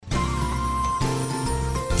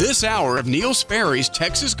This hour of Neil Sperry's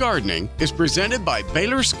Texas Gardening is presented by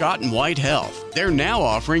Baylor Scott and White Health. They're now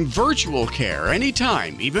offering virtual care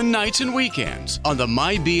anytime, even nights and weekends, on the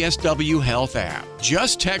MyBSW Health app.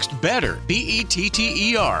 Just text BETTER, BETTER,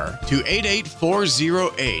 to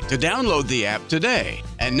 88408 to download the app today.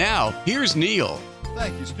 And now, here's Neil.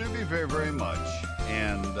 Thank you, Stubby, very, very much.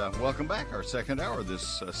 And welcome back. Our second hour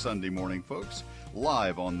this Sunday morning, folks,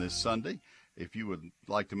 live on this Sunday. If you would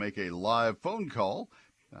like to make a live phone call,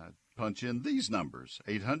 punch in these numbers,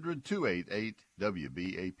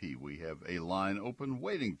 800-288-WBAP. We have a line open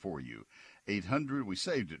waiting for you. 800, we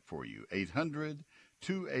saved it for you,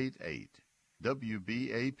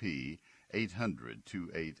 800-288-WBAP,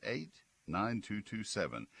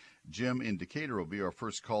 800-288-9227. Jim in Decatur will be our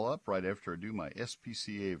first call up right after I do my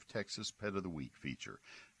SPCA of Texas Pet of the Week feature.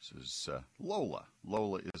 This is Lola.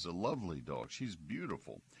 Lola is a lovely dog. She's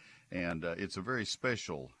beautiful. And it's a very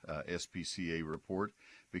special SPCA report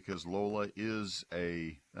because Lola is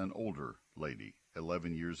an older lady,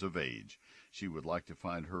 11 years of age. She would like to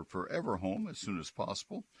find her forever home as soon as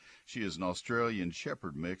possible. She is an Australian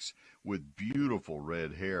Shepherd mix with beautiful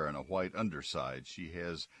red hair and a white underside. She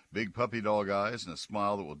has big puppy dog eyes and a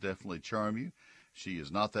smile that will definitely charm you. She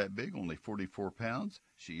is not that big, only 44 pounds.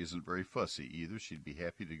 She isn't very fussy either. She'd be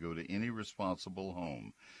happy to go to any responsible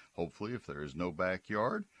home. Hopefully, if there is no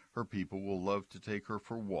backyard, her people will love to take her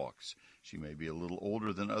for walks. She may be a little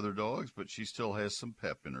older than other dogs, but she still has some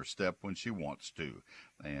pep in her step when she wants to.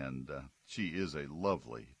 And she is a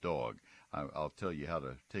lovely dog. I'll tell you how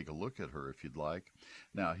to take a look at her if you'd like.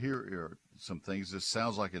 Now, here are some things. This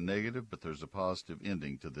sounds like a negative, but there's a positive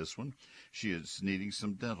ending to this one. She is needing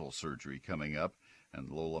some dental surgery coming up, and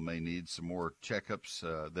Lola may need some more checkups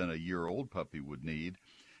than a year-old puppy would need.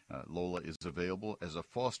 Lola is available as a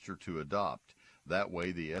foster to adopt. That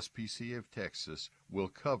way, the SPCA of Texas will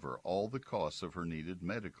cover all the costs of her needed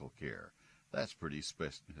medical care. That's pretty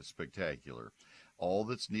spectacular. All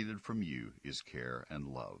that's needed from you is care and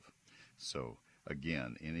love. So,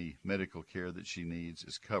 again, any medical care that she needs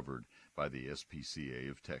is covered by the SPCA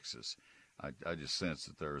of Texas. I just sense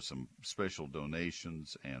that there are some special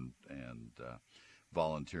donations and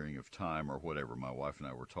volunteering of time or whatever. My wife and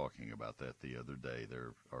I were talking about that the other day.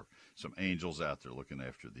 There are some angels out there looking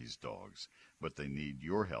after these dogs, but they need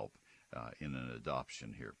your help in an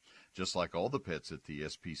adoption here. Just like all the pets at the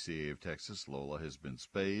SPCA of Texas, Lola has been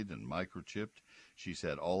spayed and microchipped. She's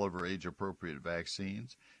had all of her age-appropriate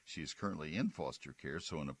vaccines. She is currently in foster care,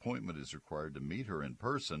 so an appointment is required to meet her in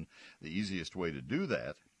person. The easiest way to do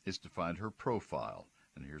that is to find her profile.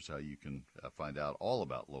 And here's how you can find out all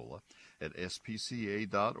about Lola at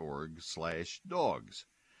spca.org/dogs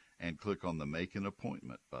and click on the Make an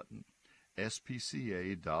Appointment button.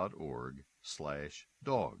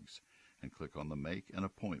 spca.org/dogs and click on the Make an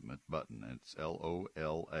Appointment button. And it's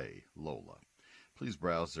L-O-L-A, Lola. Please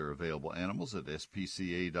browse their available animals at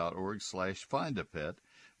spca.org/findapet.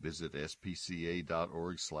 Visit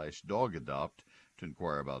spca.org/dogadopt to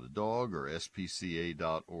inquire about a dog, or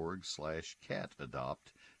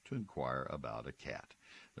spca.org/catadopt to inquire about a cat.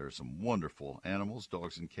 There are some wonderful animals,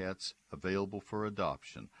 dogs and cats, available for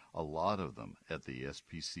adoption, a lot of them at the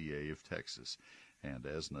SPCA of Texas. And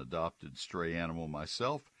as an adopted stray animal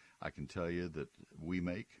myself, I can tell you that we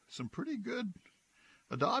make some pretty good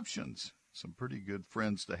adoptions, some pretty good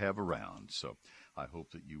friends to have around. So I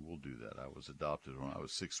hope that you will do that. I was adopted when I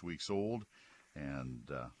was 6 weeks old,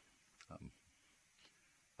 and I'm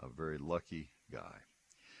a very lucky guy.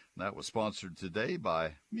 That was sponsored today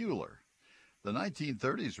by Mueller. The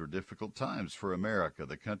 1930s were difficult times for America.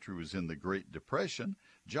 The country was in the Great Depression.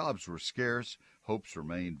 Jobs were scarce. Hopes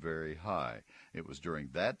remained very high. It was during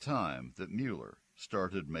that time that Mueller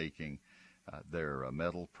started making their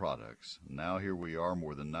metal products. Now here we are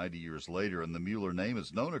more than 90 years later, and the Mueller name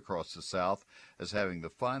is known across the South as having the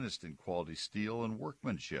finest in quality steel and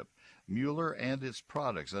workmanship. Mueller and its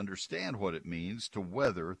products understand what it means to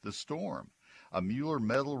weather the storm. A Mueller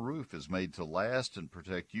metal roof is made to last and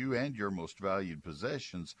protect you and your most valued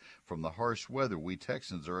possessions from the harsh weather we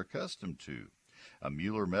Texans are accustomed to. A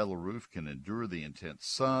Mueller metal roof can endure the intense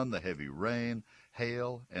sun, the heavy rain,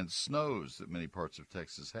 hail, and snows that many parts of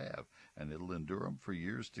Texas have, and it'll endure them for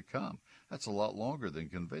years to come. That's a lot longer than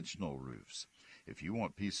conventional roofs. If you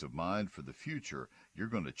want peace of mind for the future, you're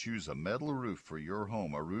going to choose a metal roof for your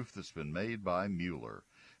home, a roof that's been made by Mueller.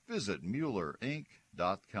 Visit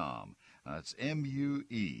MuellerInc.com. That's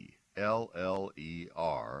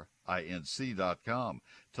MuellerInc.com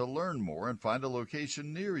to learn more and find a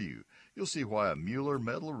location near you. You'll see why a Mueller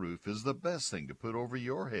metal roof is the best thing to put over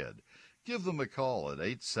your head. Give them a call at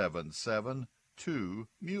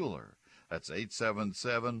 877-2-MUELLER. That's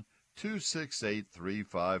 877-2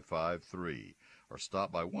 800-268-3553 or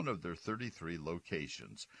stop by one of their 33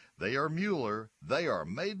 locations. They are Mueller, they are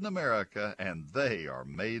made in America, and they are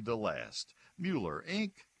made to last.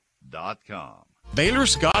 MuellerInc.com. Baylor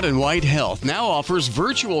Scott and White Health now offers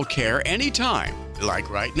virtual care anytime, like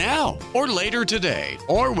right now, or later today,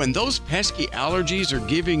 or when those pesky allergies are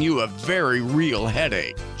giving you a very real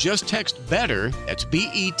headache. Just text BETTER, that's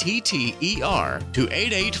BETTER, to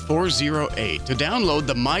 88408 to download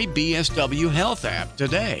the MyBSW Health app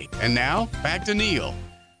today. And now, back to Neil.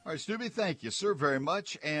 All right, Snoopy, thank you, sir, very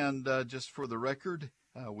much. And just for the record,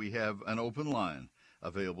 we have an open line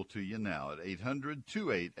available to you now at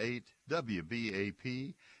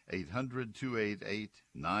 800-288-WBAP,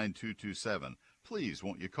 800-288-9227. Please,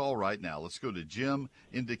 won't you call right now? Let's go to Jim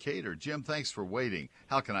in Decatur. Jim, thanks for waiting.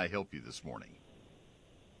 How can I help you this morning?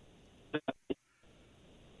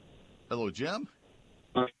 Hello, Jim?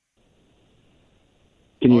 Can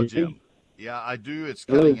you hear Jim. me? Yeah, I do. It's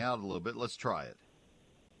cutting out a little bit. Let's try it.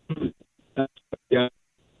 Yeah,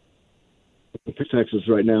 Texas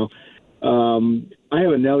right now. I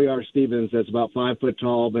have a Nellie R. Stevens that's about 5 foot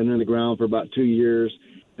tall, been in the ground for about 2 years,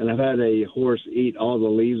 and I've had a horse eat all the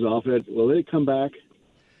leaves off it. Will it come back?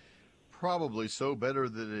 Probably so. Better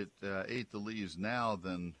that it ate the leaves now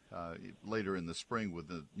than later in the spring with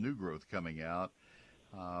the new growth coming out.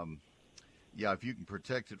 Yeah, if you can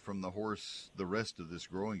protect it from the horse the rest of this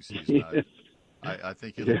growing season, I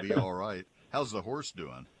think it'll be all right. How's the horse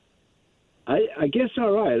doing? I guess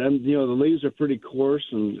all right. The leaves are pretty coarse,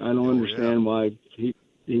 and I don't understand why he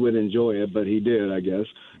would enjoy it, but he did, I guess.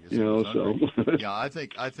 So. Yeah, I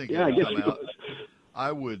think yeah, it'll I come out.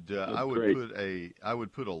 I would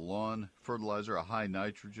put a lawn fertilizer, a high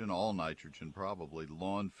nitrogen, all nitrogen probably,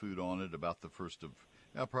 lawn food on it about the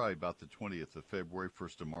probably about the 20th of February,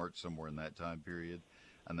 1st of March, somewhere in that time period,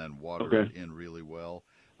 and then water it in really well.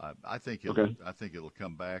 I think it'll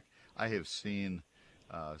come back. I have seen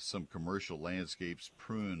some commercial landscapes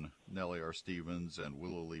prune Nellie R. Stevens and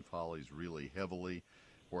willow leaf hollies really heavily,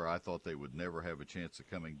 where I thought they would never have a chance of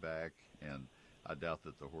coming back, and I doubt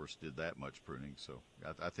that the horse did that much pruning, so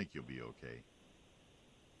I think you'll be okay.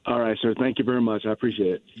 All right, sir. Thank you very much. I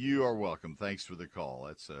appreciate it. You are welcome. Thanks for the call.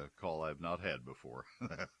 That's a call I've not had before.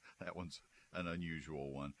 That one's an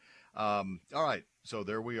unusual one. All right, so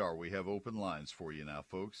there we are. We have open lines for you now,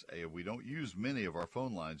 folks. We don't use many of our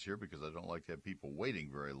phone lines here because I don't like to have people waiting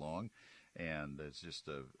very long, and it's just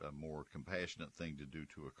a more compassionate thing to do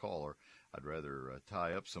to a caller. I'd rather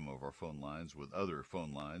tie up some of our phone lines with other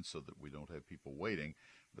phone lines so that we don't have people waiting,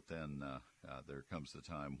 but then there comes the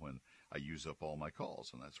time when I use up all my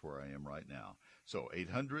calls, and that's where I am right now. So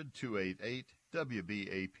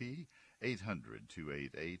 800-288-WBAP,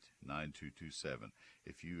 800-288-9227.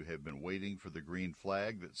 If you have been waiting for the green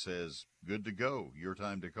flag that says, good to go, your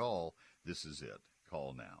time to call, this is it.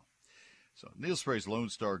 Call now. So Neil Sperry's Lone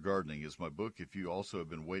Star Gardening is my book. If you also have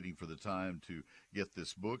been waiting for the time to get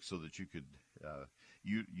this book so that you could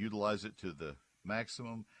utilize it to the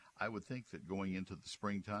maximum, I would think that going into the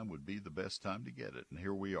springtime would be the best time to get it. And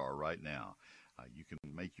here we are right now. You can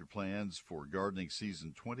make your plans for gardening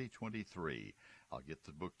season 2023. I'll get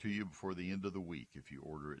the book to you before the end of the week. If you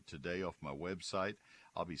order it today off my website,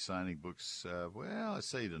 I'll be signing books, I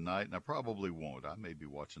say tonight, and I probably won't. I may be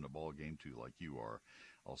watching a ball game too, like you are.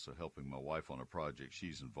 Also helping my wife on a project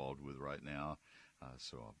she's involved with right now.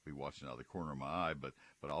 So I'll be watching out of the corner of my eye, but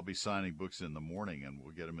I'll be signing books in the morning, and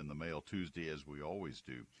we'll get them in the mail Tuesday as we always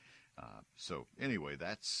do. So anyway,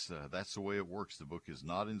 that's the way it works. The book is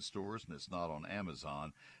not in stores and it's not on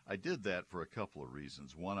Amazon. I did that for a couple of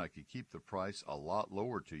reasons. One, I could keep the price a lot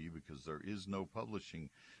lower to you because there is no publishing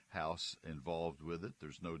house involved with it.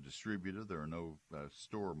 There's no distributor. There are no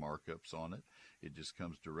store markups on it. It just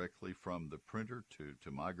comes directly from the printer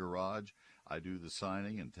to my garage. I do the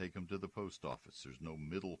signing and take them to the post office. There's no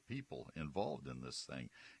middle people involved in this thing.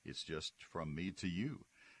 It's just from me to you.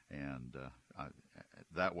 And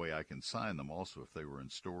that way I can sign them also. If they were in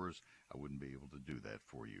stores, I wouldn't be able to do that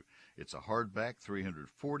for you. It's a hardback,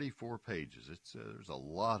 344 pages. There's a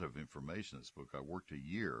lot of information in this book. I worked a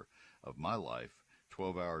year of my life,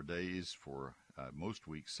 12-hour days for most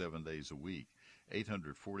weeks, 7 days a week.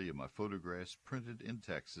 840 of my photographs printed in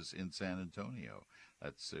Texas in San Antonio.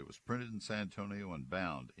 It was printed in San Antonio and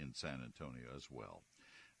bound in San Antonio as well.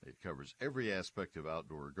 It covers every aspect of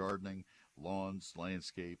outdoor gardening, lawns,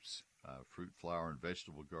 landscapes, fruit, flower, and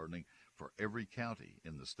vegetable gardening for every county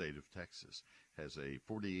in the state of Texas. Has a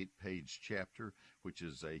 48-page chapter, which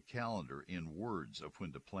is a calendar in words of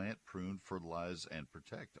when to plant, prune, fertilize, and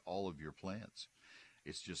protect all of your plants.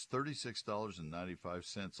 It's just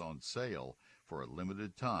 $36.95 on sale for a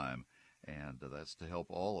limited time, And that's to help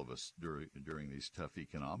all of us during these tough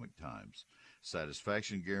economic times.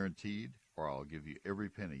 Satisfaction guaranteed, or I'll give you every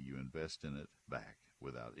penny you invest in it back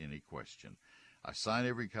without any question. I sign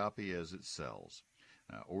every copy as it sells.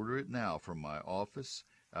 Now, order it now from my office.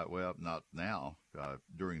 Well, not now,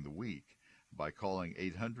 during the week, by calling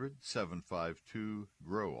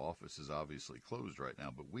 800-752-GROW. Office is obviously closed right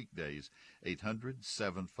now, but weekdays,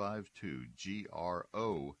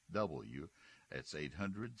 800-752-GROW. It's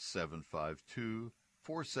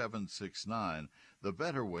 800-752-4769. The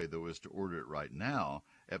better way, though, is to order it right now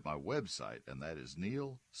at my website, and that is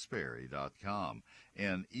neilsperry.com,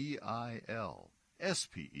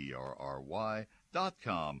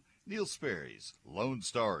 NeilSperry.com. Neil Sperry's Lone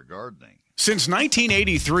Star Gardening. Since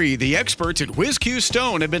 1983, the experts at WhizQ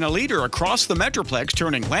Stone have been a leader across the Metroplex,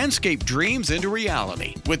 turning landscape dreams into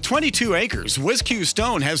reality. With 22 acres, WhizQ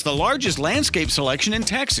Stone has the largest landscape selection in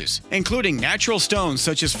Texas, including natural stones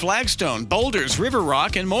such as flagstone, boulders, river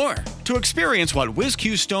rock, and more. To experience what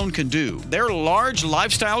WhizQ Stone can do, their large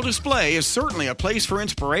lifestyle display is certainly a place for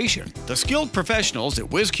inspiration. The skilled professionals at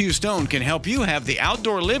WhizQ Stone can help you have the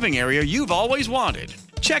outdoor living area you've always wanted.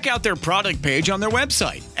 Check out their product page on their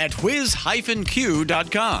website at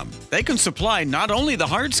whiz-q.com. They can supply not only the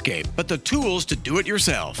hardscape, but the tools to do it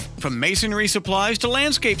yourself. From masonry supplies to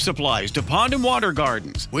landscape supplies to pond and water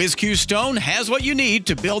gardens, WhizQ Stone has what you need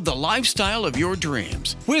to build the lifestyle of your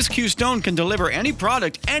dreams. WhizQ Stone can deliver any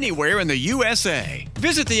product anywhere in the USA.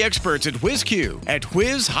 Visit the experts at WhizQ at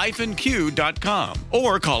whiz-q.com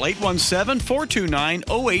or call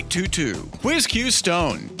 817-429-0822. WhizQ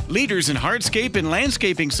Stone, leaders in hardscape and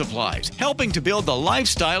landscaping supplies, helping to build the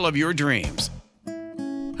lifestyle of your dreams.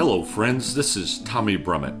 Hello, friends. This is Tommy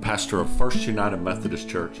Brummett, pastor of First United Methodist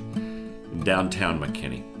Church in downtown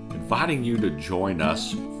McKinney, inviting you to join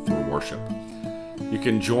us for worship. You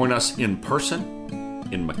can join us in person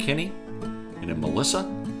in McKinney and in Melissa,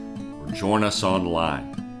 or join us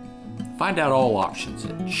online. Find out all options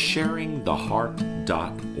at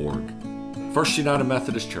sharingtheheart.org. First United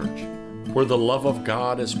Methodist Church, where the love of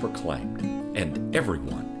God is proclaimed and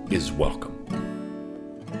everyone is welcome.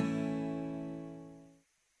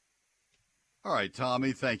 All right,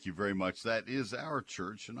 Tommy, thank you very much. That is our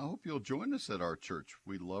church, and I hope you'll join us at our church.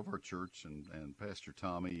 We love our church, and Pastor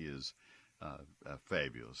Tommy is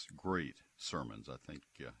fabulous. Great sermons. I think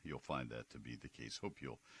you'll find that to be the case. Hope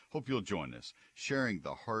you'll join us.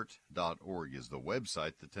 SharingTheHeart.org is the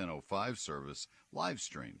website. The 10:05 service live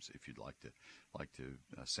streams, if you'd like to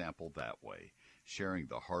sample that way.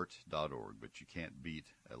 SharingTheHeart.org, but you can't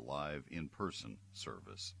beat a live in-person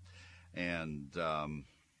service. And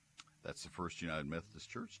that's the First United Methodist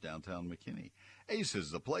Church, downtown McKinney. Ace is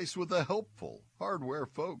the place with the helpful hardware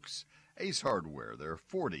folks. Ace Hardware. There are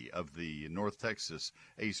 40 of the North Texas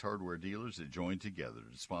Ace Hardware dealers that joined together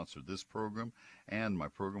to sponsor this program and my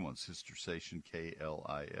program on sister station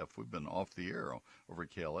KLIF. We've been off the air over at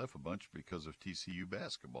KLF a bunch because of TCU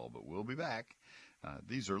basketball, but we'll be back.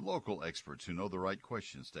 These are local experts who know the right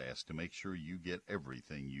questions to ask to make sure you get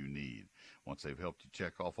everything you need. Once they've helped you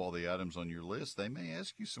check off all the items on your list, they may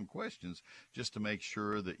ask you some questions just to make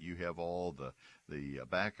sure that you have all the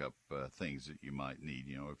backup things that you might need.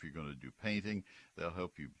 You know, if you're going to do painting, they'll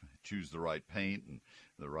help you choose the right paint and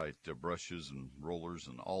the right brushes and rollers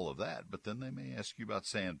and all of that. But then they may ask you about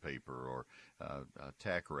sandpaper or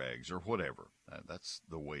tack rags or whatever. That's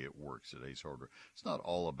the way it works at Ace Hardware. It's not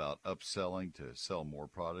all about upselling to sell more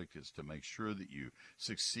product. It's to make sure that you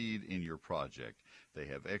succeed in your project. They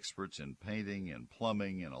have experts in painting, in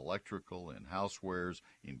plumbing, in electrical, in housewares,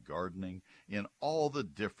 in gardening, in all the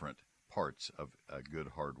different parts of a good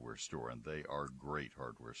hardware store, and they are great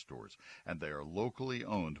hardware stores, and they are locally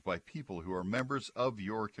owned by people who are members of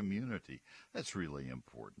your community. That's really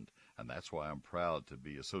important, and that's why I'm proud to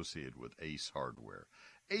be associated with Ace Hardware.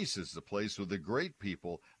 Ace is the place with the great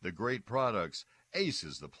people, the great products. Ace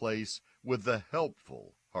is the place with the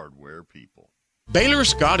helpful hardware people. Baylor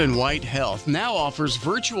Scott & White Health now offers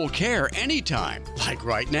virtual care anytime, like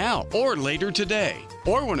right now or later today,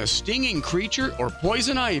 or when a stinging creature or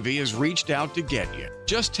poison ivy has reached out to get you.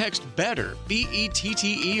 Just text BETTER,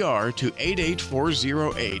 BETTER, to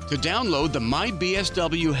 88408 to download the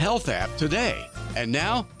MyBSW Health app today. And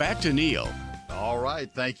now, back to Neil. All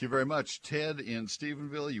right, thank you very much. Ted in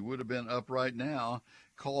Stephenville, you would have been up right now.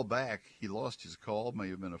 Call back. He lost his call. May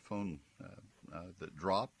have been a phone that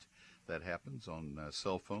dropped. That happens on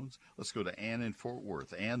cell phones. Let's go to Ann in Fort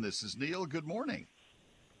Worth. Ann, this is Neil. Good morning.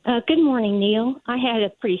 Good morning, Neil. I had a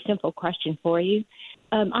pretty simple question for you.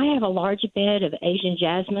 I have a large bed of Asian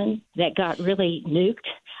jasmine that got really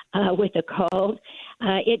nuked with the cold.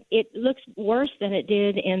 It looks worse than it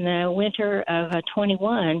did in the winter of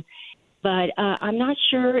 21. But I'm not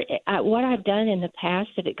sure what I've done in the past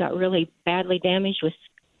if it got really badly damaged was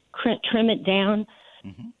trim it down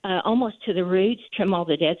almost to the roots, trim all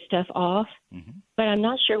the dead stuff off. But I'm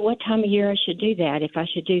not sure what time of year I should do that. If I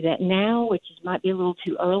should do that now, which might be a little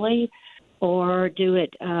too early, or do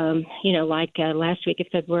it, like last week of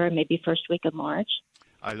February, maybe first week of March.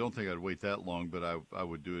 I don't think I'd wait that long, but I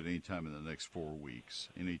would do it anytime in the next 4 weeks.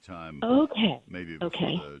 Anytime, maybe before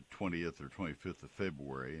the 20th or 25th of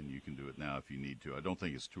February, and you can do it now if you need to. I don't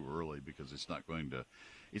think it's too early because it's not going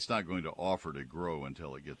to offer to grow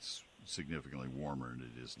until it gets significantly warmer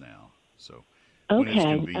than it is now. So when it's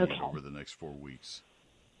convenient over the next 4 weeks.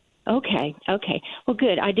 Okay. Well,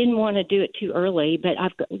 good. I didn't want to do it too early, but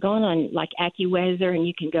I've gone on like AccuWeather, and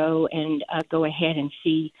you can go and go ahead and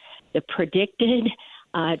see the predicted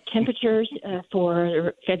temperatures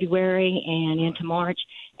for February and into March,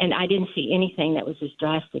 and I didn't see anything that was as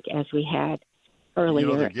drastic as we had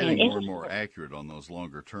earlier. They're getting more and more accurate on those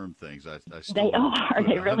longer-term things. I still they are.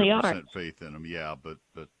 They really are. 100% faith in them, yeah, but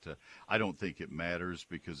I don't think it matters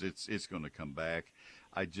because it's going to come back.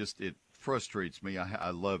 It frustrates me. I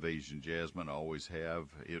love Asian jasmine. I always have.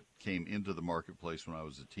 It came into the marketplace when I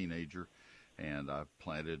was a teenager, and I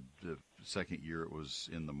planted the second year it was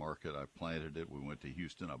in the market. I planted it. We went to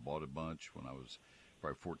Houston. I bought a bunch when I was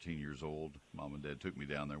probably 14 years old. Mom and Dad took me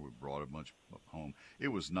down there. We brought a bunch home. It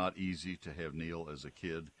was not easy to have Neil as a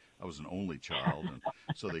kid. I was an only child, and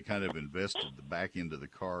so they kind of invested back into the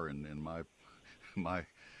car and my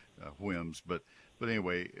whims. But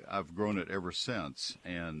anyway, I've grown it ever since,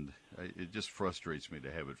 and it just frustrates me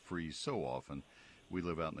to have it freeze so often. We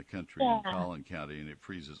live out in the country in Collin County, and it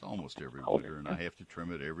freezes almost every winter, and I have to trim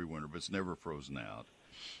it every winter, but it's never frozen out.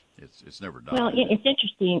 It's never died. Well, it's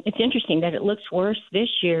interesting. It's interesting that it looks worse this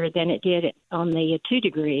year than it did on the 2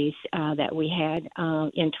 degrees that we had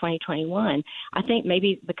in 2021. I think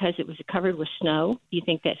maybe because it was covered with snow. Do you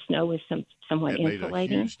think that snow was somewhat insulating? It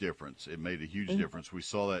made a huge difference. It made a huge difference. We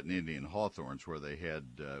saw that in Indian hawthorns where they had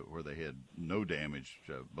no damage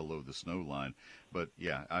below the snow line. But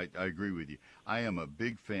yeah, I agree with you. I am a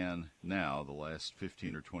big fan now, the last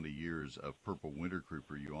 15 or 20 years, of purple winter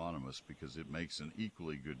creeper euonymus because it makes an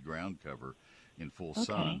equally good ground cover in full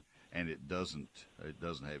sun, and it doesn't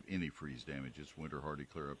have any freeze damage. It's winter hardy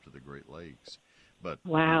clear up to the Great Lakes. But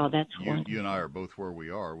wow, that's wonderful. You and I are both where we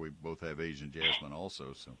are. We both have Asian jasmine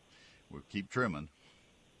also, so we'll keep trimming.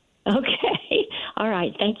 Okay. All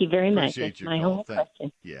right. Thank you very much. Appreciate That's your my call. whole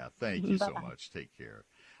question. Yeah, thank you Bye-bye. so much. Take care.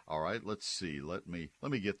 All right, let's see. Let me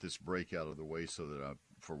get this break out of the way so that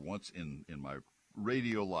for once in my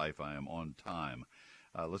radio life, I am on time.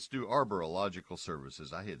 Let's do Arborological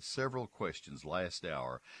Services. I had several questions last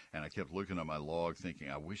hour, and I kept looking at my log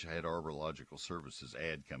thinking, I wish I had Arborological Services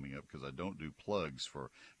ad coming up because I don't do plugs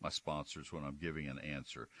for my sponsors when I'm giving an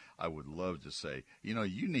answer. I would love to say,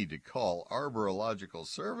 you need to call Arborological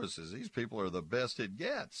Services. These people are the best it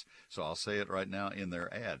gets. So I'll say it right now in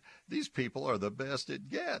their ad. These people are the best it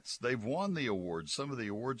gets. They've won the awards. Some of the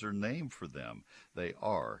awards are named for them. They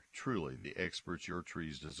are truly the experts your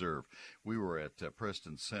trees deserve. We were at Preston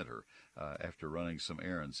Center after running some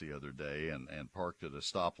errands the other day and parked at a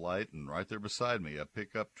stoplight, and right there beside me a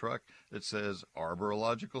pickup truck that says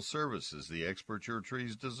Arborological Services, the experts your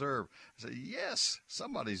trees deserve. I said, yes,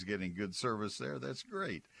 somebody's getting good service there. That's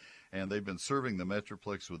great. And they've been serving the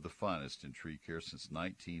Metroplex with the finest in tree care since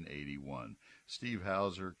 1981. Steve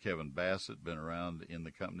Hauser, Kevin Bassett, been around in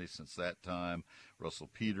the company since that time. Russell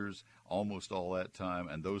Peters, almost all that time.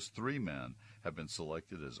 And those 3 men have been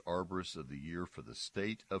selected as Arborists of the Year for the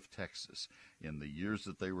state of Texas. In the years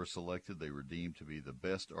that they were selected, they were deemed to be the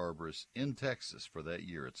best arborists in Texas for that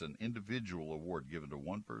year. It's an individual award given to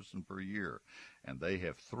one person per year. And they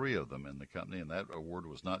have 3 of them in the company, and that award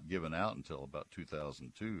was not given out until about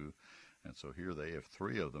 2002. And so here they have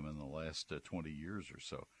 3 of them in the last 20 years or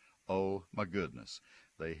so. Oh, my goodness.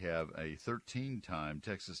 They have a 13-time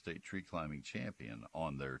Texas State Tree Climbing Champion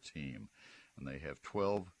on their team, and they have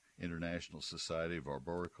 12 International Society of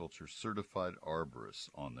Arboriculture certified arborists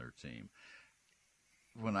on their team.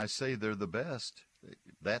 When I say they're the best,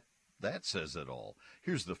 that says it all.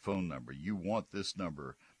 Here's the phone number. You want this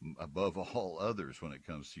number above all others when it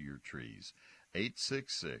comes to your trees.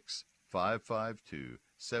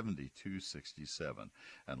 866-552-7267.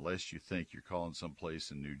 Unless you think you're calling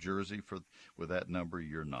someplace in New Jersey with that number,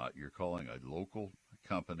 you're not. You're calling a local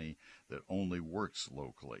company that only works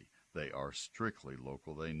locally. They are strictly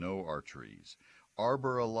local. They know our trees.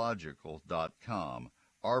 Arborological.com.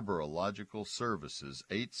 Arborological Services,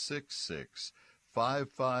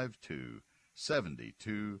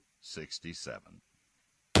 866-552-7267.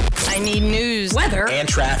 I need news, weather, and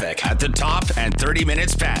traffic. At the top and 30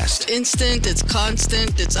 minutes past. Instant, it's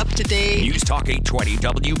constant, it's up to date. News Talk 820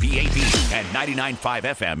 WBAP and 99.5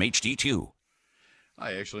 FM HD2.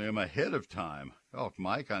 I actually am ahead of time. Oh,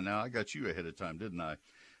 Mike, I got you ahead of time, didn't I?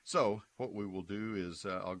 So what we will do is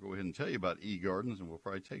I'll go ahead and tell you about eGardens, and we'll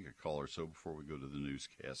probably take a call or so before we go to the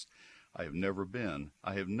newscast. I have never,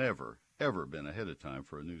 ever been ahead of time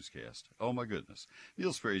for a newscast. Oh, my goodness.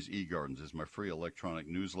 Neil Sperry's eGardens is my free electronic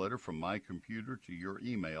newsletter from my computer to your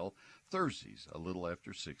email Thursdays, a little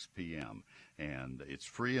after 6 p.m. And it's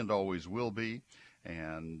free and always will be,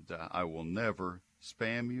 and I will never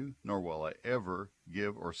spam you, nor will I ever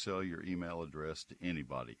give or sell your email address to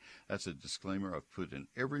anybody. That's a disclaimer I've put in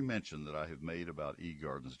every mention that I have made about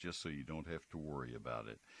eGardens, just so you don't have to worry about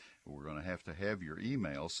it. We're going to have your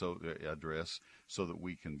email address so that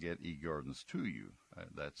we can get eGardens to you.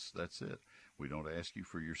 That's it. We don't ask you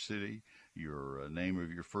for your city, your name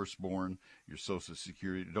of your firstborn, your Social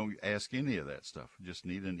Security. Don't ask any of that stuff. Just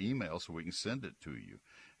need an email so we can send it to you,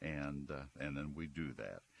 and then we do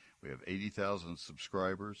that. We have 80,000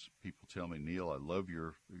 subscribers. People tell me, Neil, I love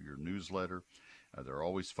your newsletter. There are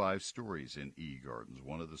always 5 stories in eGardens.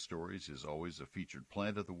 One of the stories is always a featured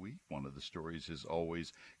plant of the week. One of the stories is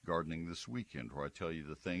always Gardening This Weekend, where I tell you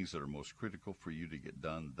the things that are most critical for you to get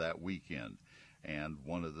done that weekend. And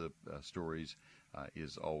one of the stories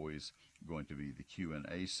is always going to be the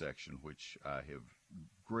Q&A section, which I have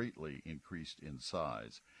greatly increased in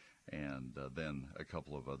size, and then a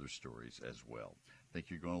couple of other stories as well. I think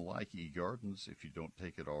you're going to like eGardens if you don't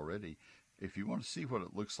take it already. If you want to see what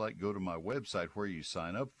it looks like, go to my website where you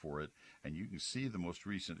sign up for it, and you can see the most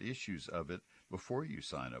recent issues of it before you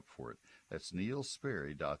sign up for it. That's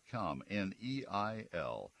neilsperry.com,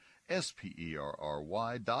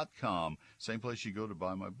 NeilSperry.com. Same place you go to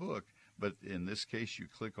buy my book, but in this case you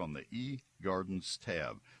click on the eGardens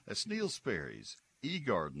tab. That's Neil Sperry's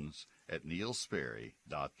eGardens at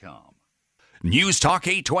neilsperry.com. News Talk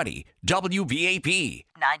 820 WBAP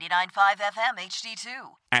 99.5 FM HD2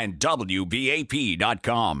 and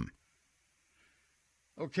WBAP.com.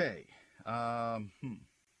 Okay. Yeah,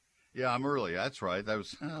 I'm early. That's right. That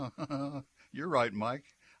was. You're right,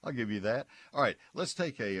 Mike. I'll give you that. All right, let's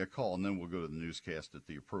take a call, and then we'll go to the newscast at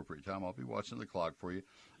the appropriate time. I'll be watching the clock for you.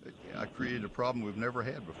 I created a problem we've never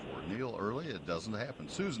had before. Neil, early, it doesn't happen.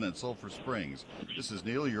 Susan in Sulphur Springs. This is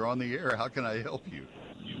Neil. You're on the air. How can I help you?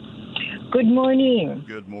 Good morning.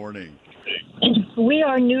 Good morning. We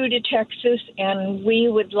are new to Texas, and we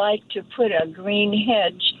would like to put a green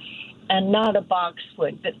hedge and not a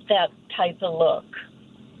boxwood, but that type of look.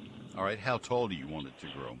 All right, how tall do you want it to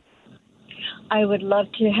grow? I would love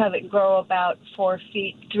to have it grow about 4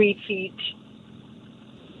 feet, 3 feet.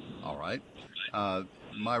 All right.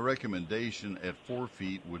 My recommendation at 4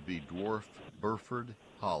 feet would be dwarf Burford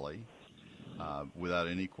holly. Without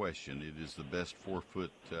any question, it is the best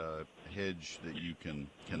 4-foot hedge that you can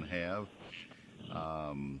have.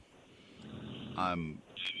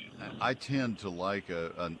 I tend to like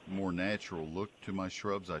a more natural look to my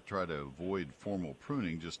shrubs. I try to avoid formal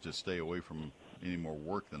pruning just to stay away from any more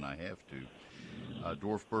work than I have to.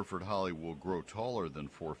 Dwarf Burford holly will grow taller than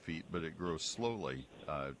 4 feet, but it grows slowly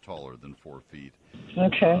taller than 4 feet.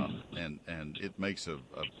 Okay. And it makes a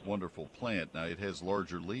wonderful plant. Now, it has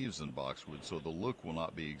larger leaves than boxwood, so the look will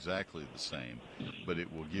not be exactly the same, but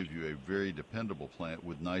it will give you a very dependable plant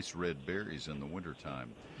with nice red berries in the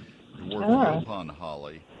wintertime. Dwarf Yopon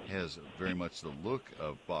holly has very much the look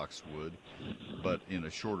of boxwood, but in a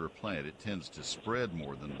shorter plant. It tends to spread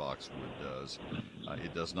more than boxwood does.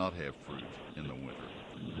 It does not have fruit in the winter.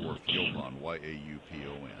 Dwarf Yopon,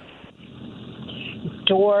 Y-A-U-P-O-N.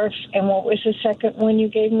 Dwarf, and what was the second one you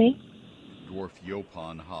gave me? Dwarf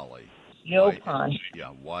Yopon holly. Yopon.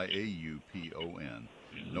 Y-A-U-P-O-N.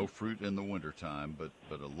 No fruit in the wintertime, but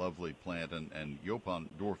a lovely plant. And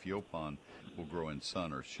dwarf Yopon will grow in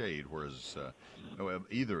sun or shade, whereas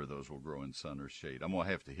either of those will grow in sun or shade. I'm going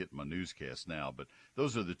to have to hit my newscast now, but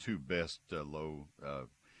those are the two best low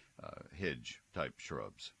hedge-type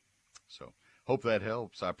shrubs. So hope that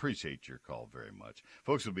helps. I appreciate your call very much.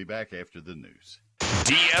 Folks, will be back after the news.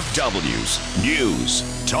 DFW's News,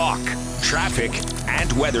 Talk, Traffic,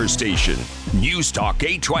 and Weather Station. News Talk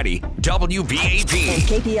 820 WBAP. And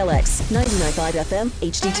KPLX 99.5 FM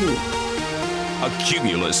HD2. A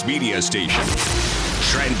Cumulus media station.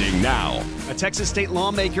 Trending now. A Texas state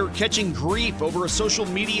lawmaker catching grief over a social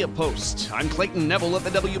media post. I'm Clayton Neville at the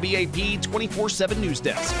WBAP 24/7 News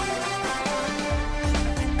Desk.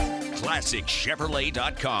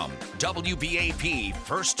 ClassicChevrolet.com. WBAP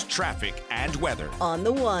First Traffic and Weather. On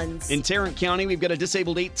the ones. In Tarrant County, we've got a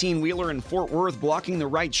disabled 18-wheeler in Fort Worth blocking the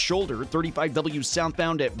right shoulder, 35W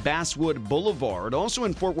southbound at Basswood Boulevard. Also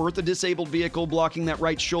in Fort Worth, a disabled vehicle blocking that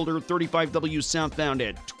right shoulder, 35W southbound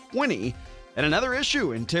at 20. And another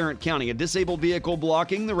issue in Tarrant County, a disabled vehicle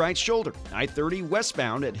blocking the right shoulder, I-30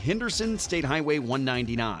 westbound at Henderson State Highway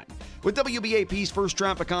 199. With WBAP's First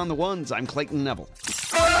Traffic on the Ones, I'm Clayton Neville.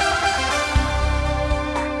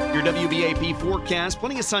 Your WBAP forecast,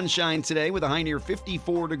 plenty of sunshine today with a high near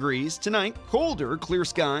 54 degrees. Tonight, colder, clear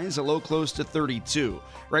skies, a low close to 32.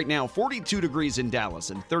 Right now, 42 degrees in Dallas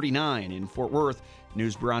and 39 in Fort Worth.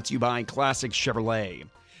 News brought to you by Classic Chevrolet.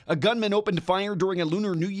 A gunman opened fire during a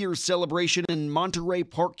Lunar New Year celebration in Monterey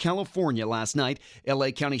Park, California last night.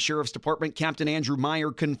 L.A. County Sheriff's Department Captain Andrew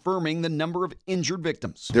Meyer confirming the number of injured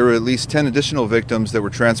victims. There were at least 10 additional victims that were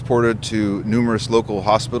transported to numerous local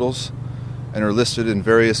hospitals and are listed in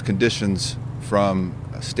various conditions from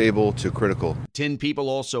stable to critical. 10 people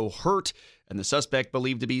also hurt, and the suspect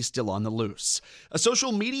believed to be still on the loose. A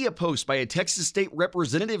social media post by a Texas state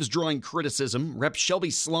representative is drawing criticism. Rep. Shelby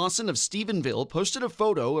Slauson of Stephenville posted a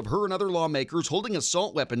photo of her and other lawmakers holding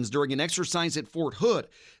assault weapons during an exercise at Fort Hood.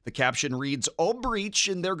 The caption reads, "All breach,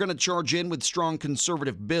 and they're going to charge in with strong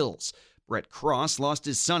conservative bills." Brett Cross lost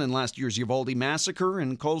his son in last year's Uvalde massacre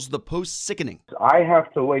and calls the post sickening. I have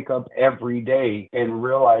to wake up every day and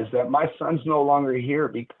realize that my son's no longer here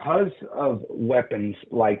because of weapons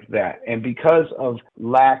like that and because of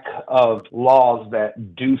lack of laws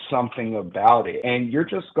that do something about it. And you're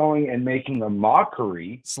just going and making a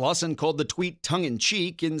mockery. Slauson called the tweet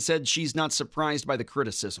tongue-in-cheek and said she's not surprised by the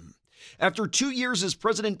criticism. After 2 years as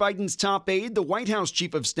President Biden's top aide, the White House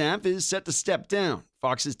chief of staff is set to step down.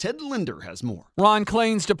 Fox's Ted Linder has more. Ron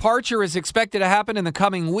Klain's departure is expected to happen in the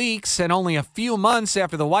coming weeks and only a few months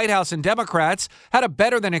after the White House and Democrats had a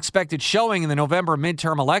better-than-expected showing in the November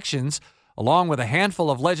midterm elections, along with a handful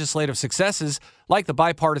of legislative successes like the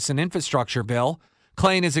bipartisan infrastructure bill.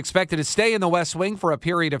 Klain is expected to stay in the West Wing for a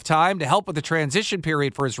period of time to help with the transition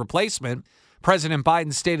period for his replacement. President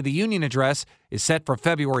Biden's State of the Union address is set for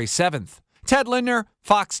February 7th. Ted Linder,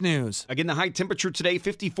 Fox News. Again, the high temperature today,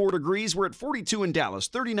 54 degrees. We're at 42 in Dallas,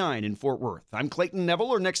 39 in Fort Worth. I'm Clayton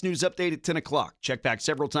Neville. Our next news update at 10 o'clock. Check back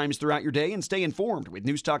several times throughout your day and stay informed with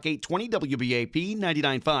News Talk 820 WBAP,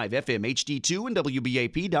 99.5 FM HD2, and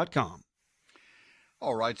WBAP.com.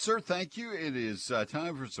 All right, sir, thank you. It is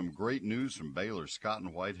time for some great news from Baylor Scott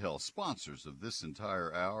and White Health, sponsors of this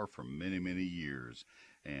entire hour for many, many years.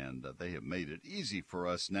 And they have made it easy for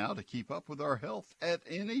us now to keep up with our health at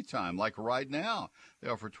any time, like right now. They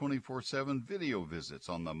offer 24/7 video visits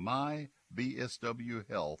on the My BSW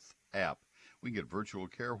Health app. We can get virtual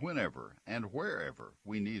care whenever and wherever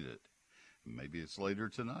we need it. Maybe it's later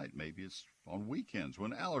tonight. Maybe it's on weekends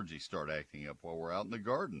when allergies start acting up while we're out in the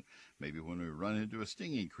garden. Maybe when we run into a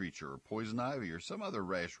stinging creature or poison ivy or some other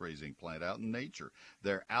rash-raising plant out in nature.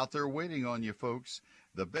 They're out there waiting on you, folks.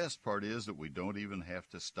 The best part is that we don't even have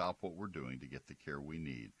to stop what we're doing to get the care we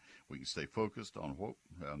need. We can stay focused on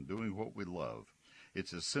doing what we love.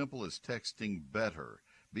 It's as simple as texting BETTER,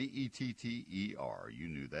 BETTER, you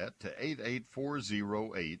knew that, to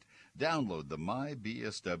 88408. Download the My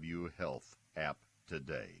BSW Health app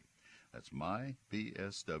today. That's My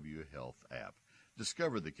BSW Health app.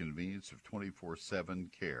 Discover the convenience of 24/7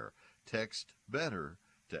 care. Text BETTER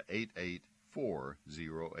to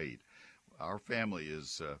 88408. Our family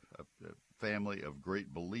is a family of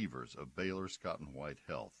great believers of Baylor Scott and White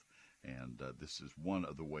Health, and this is one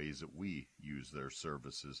of the ways that we use their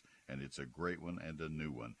services, and it's a great one and a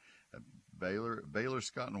new one. Baylor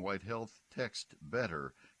Scott and White Health, text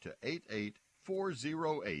BETTER to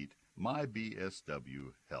 88408, My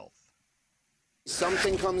BSW Health.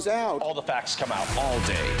 Something comes out. All the facts come out all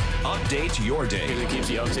day. Update your day. It keeps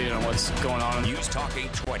you updated on what's going on. News Talk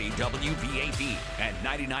 820 WBAP and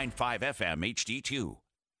 99.5 FM HD2.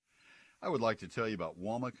 I would like to tell you about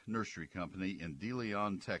Womack Nursery Company in De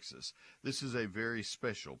Leon, Texas. This is a very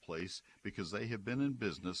special place because they have been in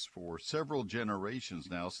business for several generations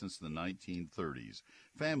now, since the 1930s.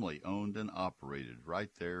 Family owned and operated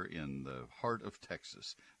right there in the heart of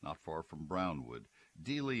Texas, not far from Brownwood.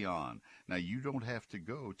 De Leon. Now, you don't have to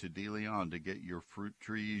go to De Leon to get your fruit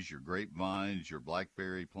trees, your grapevines, your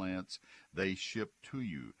blackberry plants. They ship to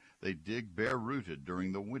you. They dig bare-rooted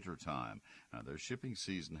during the winter time. Now, their shipping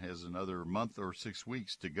season has another month or 6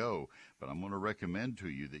 weeks to go, but I'm going to recommend to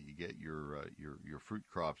you that you get your fruit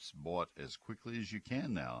crops bought as quickly as you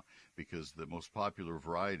can now, because the most popular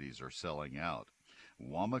varieties are selling out.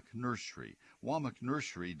 Womack Nursery.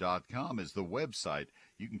 WomackNursery.com is the website.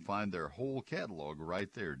 You can find their whole catalog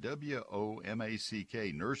right there,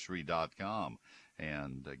 WOMACK Nursery.com,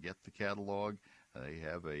 and get the catalog. They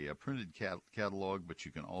have a printed catalog, but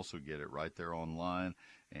you can also get it right there online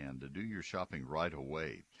and do your shopping right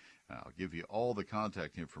away. I'll give you all the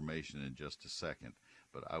contact information in just a second,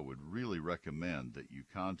 but I would really recommend that you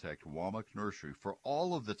contact Womack Nursery for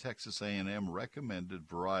all of the Texas A&M recommended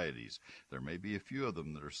varieties. There may be a few of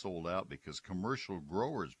them that are sold out because commercial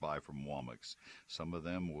growers buy from Womack's. Some of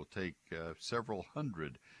them will take several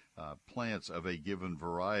hundred plants of a given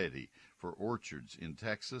variety for orchards in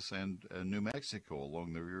Texas and New Mexico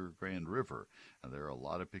along the Rio Grande River. There are a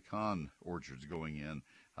lot of pecan orchards going in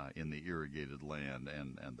the irrigated land,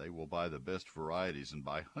 and they will buy the best varieties and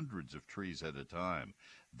buy hundreds of trees at a time.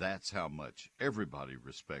 That's how much everybody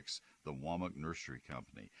respects the Womack Nursery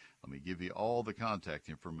Company. Let me give you all the contact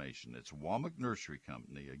information. It's Womack Nursery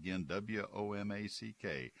Company, again,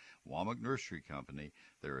 WOMACK, Womack Nursery Company.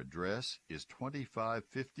 Their address is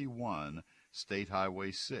 2551 State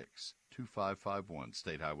Highway 6, 2551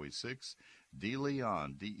 State Highway 6, De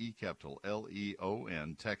Leon,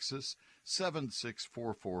 DE-Leon, Texas,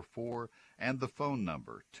 76444, and the phone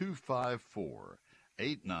number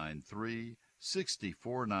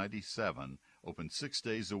 254-893-6497. Open 6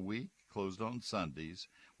 days a week, closed on Sundays.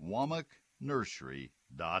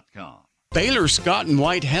 WomackNursery.com. Baylor Scott and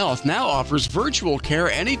White Health now offers virtual care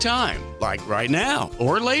anytime, like right now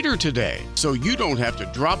or later today, so you don't have to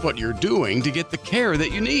drop what you're doing to get the care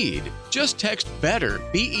that you need. Just text BETTER,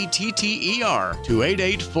 BETTER, to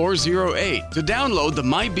 88408 to download the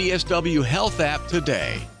MyBSW Health app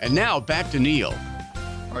today. And now back to Neil.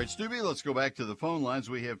 All right, Stubby, let's go back to the phone lines.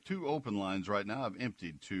 We have two open lines right now. I've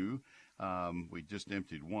emptied two. We just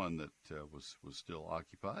emptied one that was still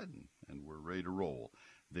occupied, and we're ready to roll.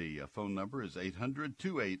 The phone number is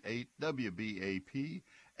 800-288-WBAP,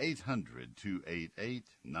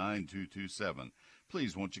 800-288-9227.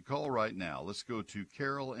 Please, won't you call right now? Let's go to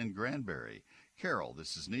Carol in Granbury. Carol,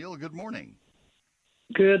 this is Neil. Good morning.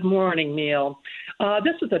 Good morning, Neil.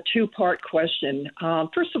 This is a two-part question.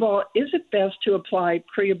 First of all, is it best to apply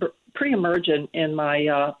pre-emergent in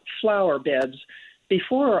my flower beds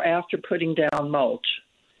before or after putting down mulch?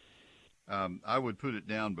 I would put it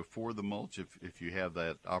down before the mulch if you have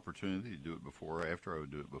that opportunity to do it before or after. I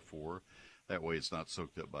would do it before. That way it's not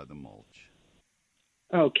soaked up by the mulch.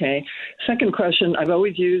 Okay. Second question, I've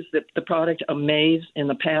always used the product Amaze in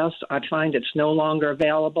the past. I find it's no longer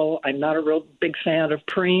available. I'm not a real big fan of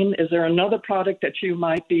Preem. Is there another product that you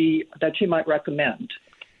might recommend?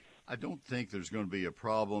 I don't think there's going to be a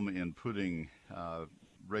problem in putting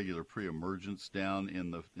regular pre-emergence down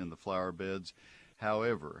in the flower beds.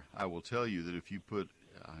 However, I will tell you that if you put,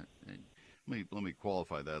 let me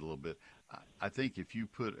qualify that a little bit. I think if you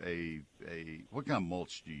put what kind of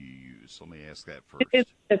mulch do you use? Let me ask that first.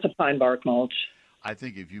 It's a pine bark mulch. I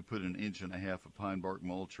think if you put 1.5 inches of pine bark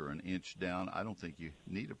mulch or 1 inch down, I don't think you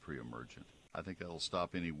need a pre-emergent. I think that'll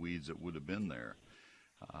stop any weeds that would have been there.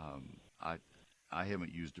 I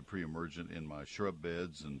haven't used a pre-emergent in my shrub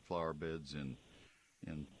beds and flower beds in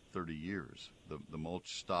 30 years. The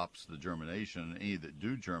mulch stops the germination, and any that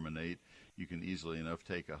do germinate, you can easily enough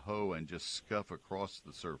take a hoe and just scuff across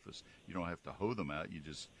the surface. You don't have to hoe them out. You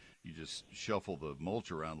just shuffle the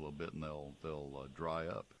mulch around a little bit, and they'll dry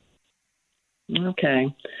up.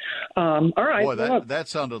 Okay. All right. Boy, that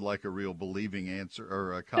sounded like a real believing answer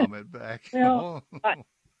or a comment back. Well,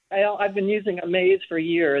 I've been using Amaze for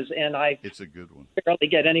years, and it's a good one. Barely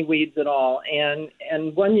get any weeds at all. And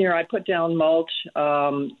one year I put down mulch.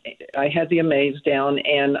 I had the Amaze down,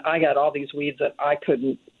 and I got all these weeds that I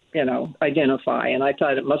couldn't, identify. And I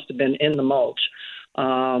thought it must have been in the mulch.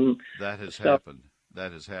 That has happened.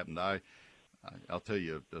 That has happened. I'll tell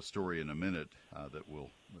you a story in a minute that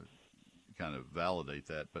will kind of validate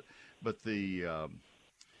that. But the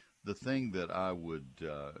thing that I would,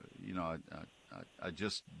 I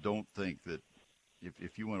just don't think that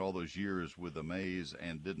if you went all those years with Amaze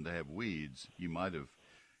and didn't have weeds, you might have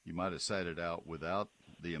sat it out without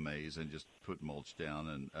the Amaze and just put mulch down,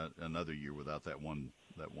 and another year without that one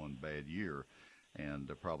bad year,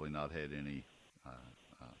 and probably not had any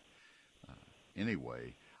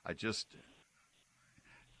anyway.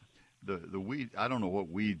 The weed, I don't know what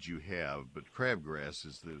weeds you have, but crabgrass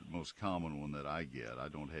is the most common one that I get. I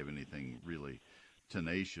don't have anything really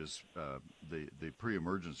tenacious. The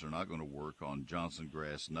pre-emergents are not going to work on Johnson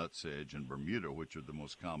grass, nutsedge, and Bermuda, which are the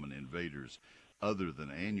most common invaders other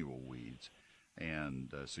than annual weeds.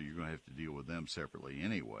 And so you're going to have to deal with them separately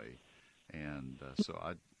anyway. And so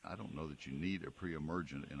I don't know that you need a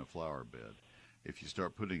pre-emergent in a flower bed. if you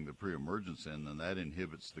start putting the pre-emergence in, then that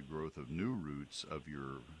inhibits the growth of new roots of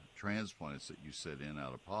your transplants that you set in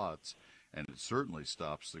out of pots, and it certainly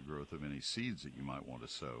stops the growth of any seeds that you might want to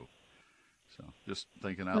sow. So just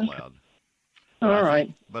thinking out loud. All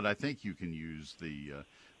right. But I think you can use the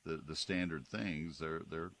standard things.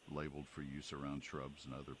 They're labeled for use around shrubs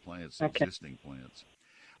and other plants, existing plants.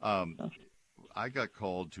 I got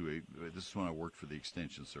called to this is when I worked for the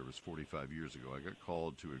Extension Service 45 years ago. I got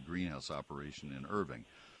called to a greenhouse operation in Irving,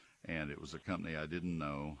 and it was a company I didn't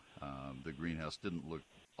know. The greenhouse didn't look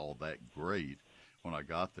all that great when I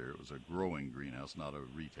got there. It was a growing greenhouse, not a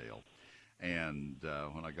retail. And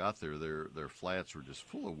when I got there, their flats were just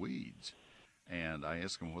full of weeds. And I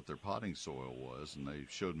asked them what their potting soil was, and they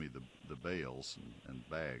showed me the bales and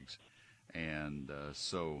bags. And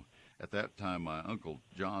so at that time, my Uncle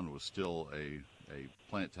John was still a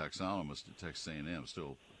plant taxonomist at Texas A&M,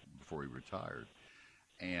 still before he retired.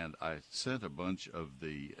 And I sent a bunch of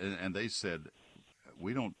and they said,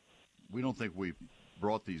 we don't think we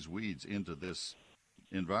brought these weeds into this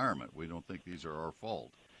environment. We don't think these are our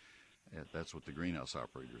fault. And that's what the greenhouse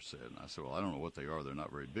operator said. And I said, well, I don't know what they are. They're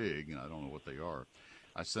not very big, and I don't know what they are.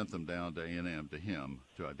 I sent them down to A&M to him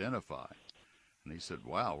to identify. And he said,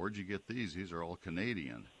 wow, where'd you get these? These are all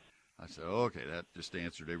Canadian. I said, okay, that just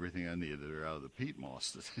answered everything I needed. They're out of the peat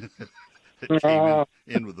moss that came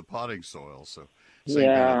in with the potting soil. So same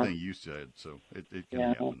kind of thing you said. So it can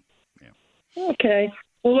happen. Yeah. Okay.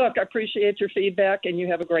 Well, look, I appreciate your feedback, and you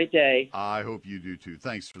have a great day. I hope you do, too.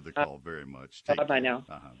 Thanks for the call very much. Bye-bye now.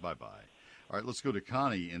 Bye-bye. All right, let's go to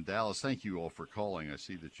Connie in Dallas. Thank you all for calling. I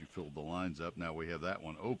see that you filled the lines up. Now we have that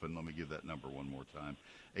one open. Let me give that number one more time.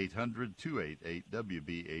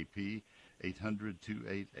 800-288-WBAP,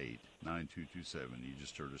 800-288-9227. You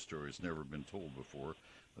just heard a story that's never been told before.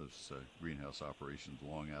 Those greenhouse operations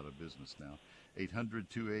long out of business now.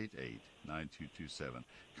 800-288-9227.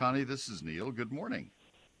 Connie, this is Neil. Good morning.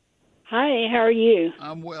 Hi, how are you?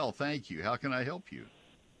 I'm well, thank you. How can I help you?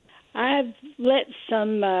 I've let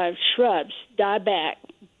some shrubs die back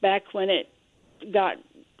when it got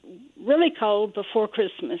really cold before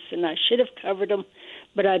Christmas, and I should have covered them,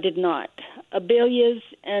 but I did not. Abelias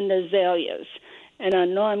and azaleas, and I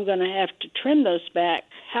know I'm going to have to trim those back.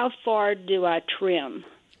 How far do I trim?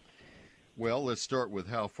 Well, let's start with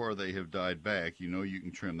how far they have died back. You know you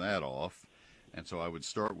can trim that off, and so I would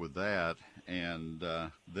start with that, and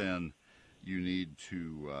then you need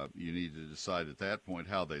to decide at that point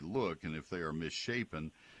how they look, and if they are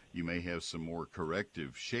misshapen, you may have some more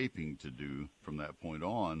corrective shaping to do from that point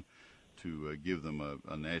on to give them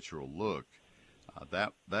a natural look.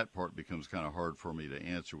 That part becomes kind of hard for me to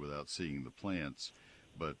answer without seeing the plants,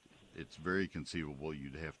 but it's very conceivable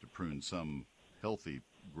you'd have to prune some healthy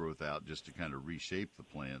growth out just to kind of reshape the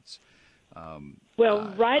plants.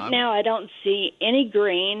 Right now I don't see any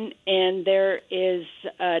green, and there is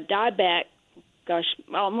dieback,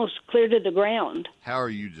 almost clear to the ground. How are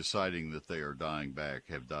you deciding that they are dying back,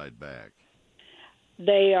 have died back?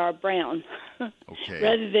 They are brown. Okay.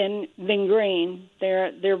 Rather than green,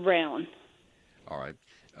 they're brown. All right.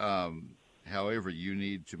 However, you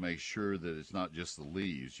need to make sure that it's not just the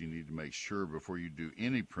leaves. You need to make sure before you do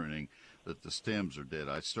any pruning that the stems are dead.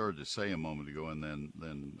 I started to say a moment ago and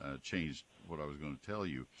then changed what I was going to tell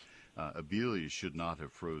you. Abelias should not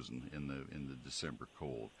have frozen in the December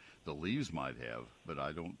cold. The leaves might have, but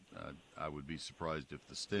I would be surprised if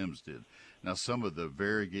the stems did. Now, some of the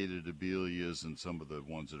variegated abelias and some of the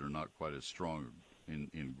ones that are not quite as strong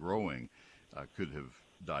in growing could have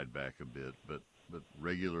died back a bit, but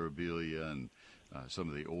regular abelia and some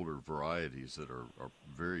of the older varieties that are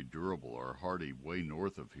very durable are hardy way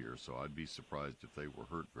north of here, so I'd be surprised if they were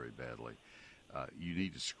hurt very badly. You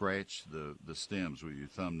need to scratch the stems with your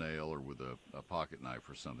thumbnail or with a pocket knife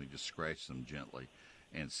or something. Just scratch them gently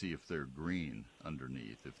and see if they're green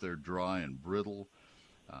underneath. If they're dry and brittle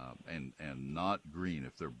and not green,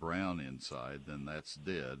 if they're brown inside, then that's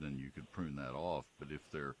dead and you could prune that off. But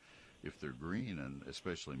if they're green, and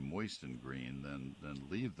especially moist and green, then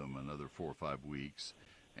leave them another 4 or 5 weeks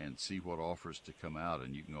and see what offers to come out.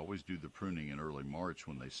 And you can always do the pruning in early March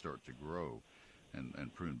when they start to grow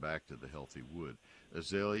and prune back to the healthy wood.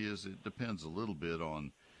 Azaleas, it depends a little bit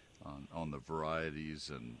on the varieties,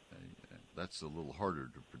 and that's a little harder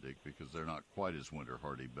to predict because they're not quite as winter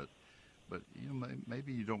hardy. But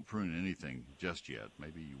maybe you don't prune anything just yet.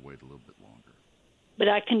 Maybe you wait a little bit longer. But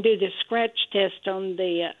I can do the scratch test on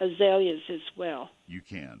the azaleas as well. You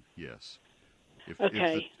can, yes.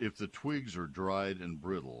 If the twigs are dried and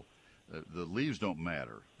brittle, the leaves don't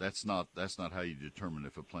matter. That's not how you determine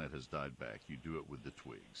if a plant has died back. You do it with the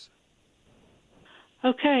twigs.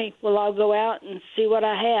 Okay. Well, I'll go out and see what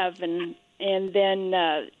I have, and and then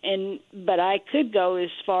but I could go as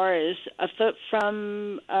far as a foot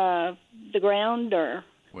from the ground, or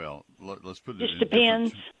well, let's put it just in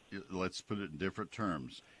depends. Let's put it in different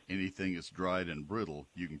terms. Anything that's dried and brittle,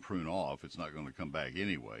 you can prune off. It's not going to come back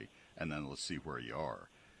anyway. And then let's see where you are.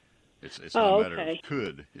 It's not a matter of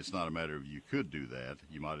could. It's not a matter of you could do that.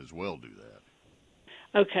 You might as well do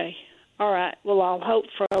that. Okay. All right. Well, I'll hope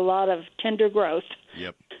for a lot of tender growth.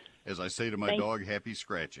 Yep. As I say to my dog, happy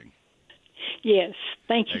scratching. Yes.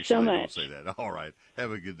 Thank you so much. I don't say that. All right.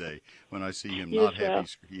 Have a good day. When I see him You not as well. happy,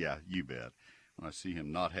 yeah, you bet. When I see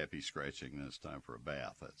him not happy scratching, then it's time for a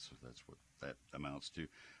bath. That's what that amounts to.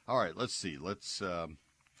 All right. Let's see.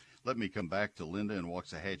 Let me come back to Linda in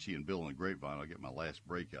Waxahachie and Bill in the Grapevine. I'll get my last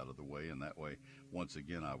break out of the way, and that way, once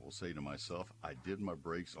again, I will say to myself, I did my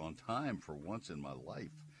breaks on time for once in my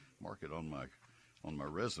life. Mark it on my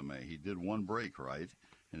resume. He did one break right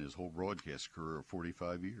in his whole broadcast career of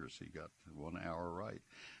 45 years. He got 1 hour right.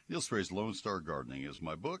 Neil Sperry's Lone Star Gardening is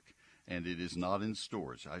my book, and it is not in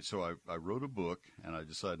stores. So I wrote a book, and I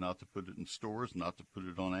decided not to put it in stores, not to put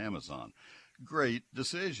it on Amazon. Great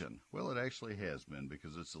decision. Well, it actually has been,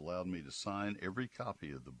 because it's allowed me to sign every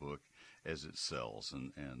copy of the book as it sells,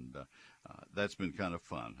 and that's been kind of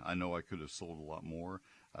fun. I know I could have sold a lot more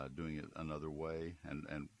doing it another way,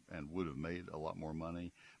 and would have made a lot more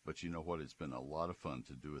money, but you know what? It's been a lot of fun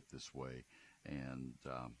to do it this way, and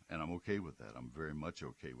I'm okay with that. I'm very much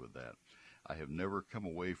okay with that. I have never come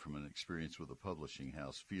away from an experience with a publishing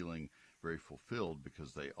house feeling very fulfilled,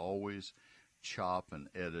 because they always chop and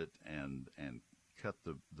edit and cut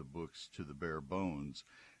the books to the bare bones.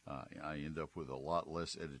 I end up with a lot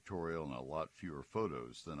less editorial and a lot fewer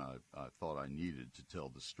photos than I thought I needed to tell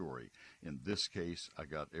the story. In this case, I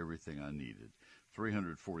got everything I needed.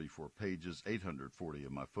 344 pages, 840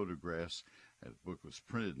 of my photographs. The book was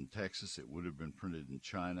printed in Texas. It would have been printed in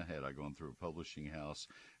China had I gone through a publishing house.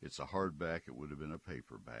 It's a hardback. It would have been a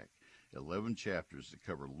paperback. 11 chapters that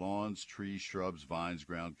cover lawns, trees, shrubs, vines,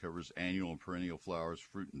 ground covers, annual and perennial flowers,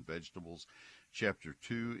 fruit and vegetables. Chapter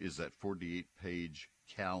 2 is that 48-page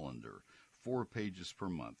calendar, 4 pages per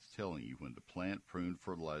month, telling you when to plant, prune,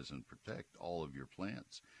 fertilize, and protect all of your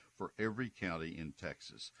plants for every county in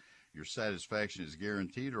Texas. Your satisfaction is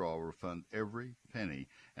guaranteed, or I'll refund every penny,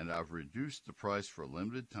 and I've reduced the price for a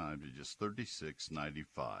limited time to just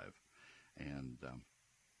 $36.95. And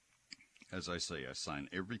as I say, I sign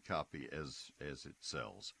every copy as it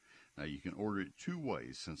sells. Now, you can order it 2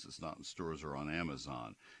 ways, since it's not in stores or on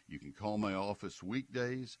Amazon. You can call my office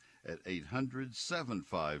weekdays at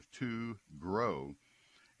 800-752-GROW,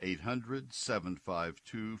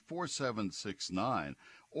 800-752-4769,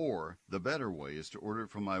 or the better way is to order it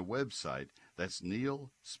from my website. That's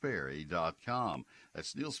neilsperry.com.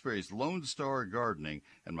 That's Neil Sperry's Lone Star Gardening,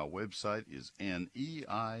 and my website is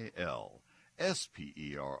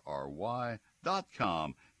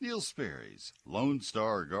NeilSperry.com. Neil Sperry's Lone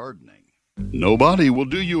Star Gardening. Nobody will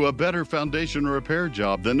do you a better foundation repair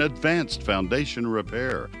job than Advanced Foundation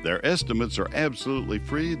Repair. Their estimates are absolutely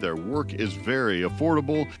free. Their work is very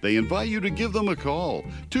affordable. They invite you to give them a call,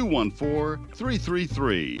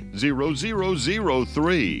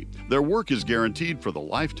 214-333-0003. Their work is guaranteed for the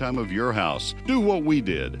lifetime of your house. Do what we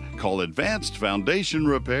did. Call Advanced Foundation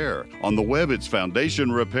Repair. On the web, it's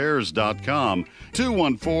foundationrepairs.com,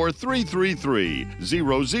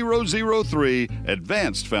 214-333-0003,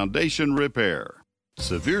 Advanced Foundation Repair.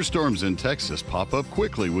 Severe storms in Texas pop up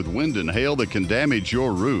quickly with wind and hail that can damage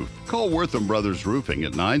your roof. Call Wortham Brothers Roofing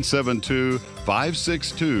at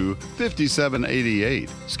 972-562-5788.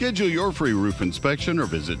 Schedule your free roof inspection or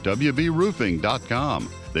visit wbroofing.com.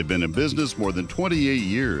 They've been in business more than 28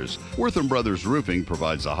 years. Wortham Brothers Roofing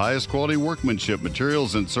provides the highest quality workmanship,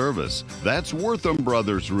 materials, and service. That's Wortham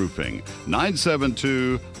Brothers Roofing,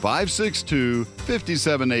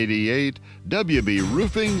 972-562-5788,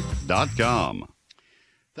 wbroofing.com.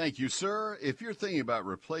 Thank you, sir. If you're thinking about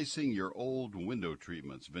replacing your old window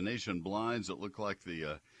treatments, Venetian blinds that look like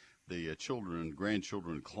the children and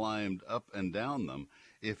grandchildren climbed up and down them,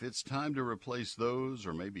 if it's time to replace those,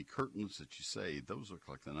 or maybe curtains that you say, those look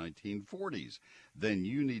like the 1940s, then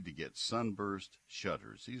you need to get Sunburst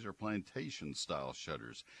shutters. These are plantation-style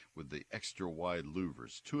shutters with the extra-wide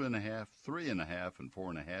louvers, 2.5, 3.5, and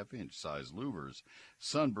 4.5-inch size louvers.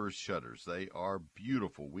 Sunburst shutters, they are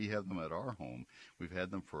beautiful. We have them at our home. We've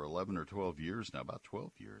had them for 11 or 12 years now, about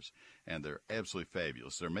 12 years, and they're absolutely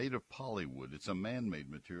fabulous. They're made of polywood. It's a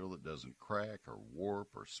man-made material that doesn't crack or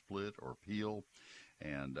warp or split or peel.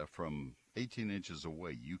 And from 18 inches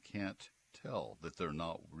away, you can't tell that they're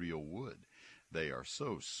not real wood. They are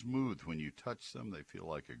so smooth when you touch them. They feel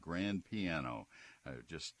like a grand piano,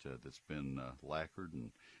 that's been lacquered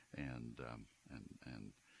and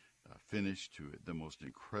finished to the most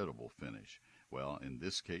incredible finish. Well, in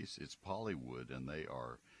this case, it's polywood, and they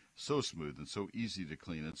are so smooth and so easy to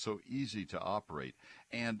clean and so easy to operate.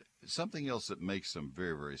 And something else that makes them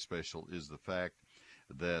very, very special is the fact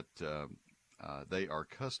that they are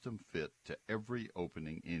custom fit to every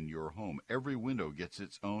opening in your home. Every window gets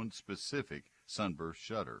its own specific sunburst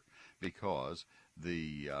shutter because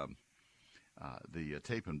the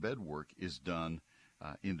tape and bed work is done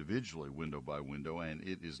individually, window by window, and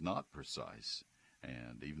it is not precise.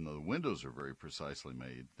 And even though the windows are very precisely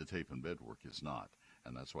made, the tape and bed work is not.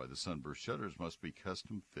 And that's why the sunburst shutters must be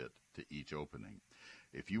custom fit to each opening.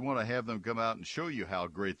 If you want to have them come out and show you how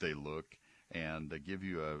great they look and give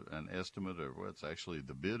you an estimate of what's actually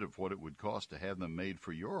the bid of what it would cost to have them made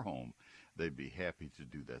for your home, they'd be happy to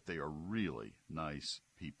do that. They are really nice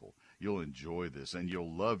people. You'll enjoy this, and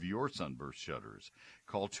you'll love your sunburst shutters.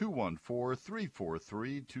 Call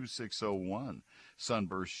 214-343-2601,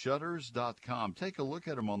 sunburstshutters.com. Take a look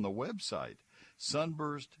at them on the website,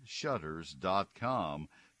 sunburstshutters.com,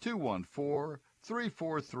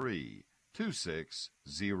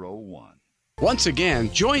 214-343-2601. Once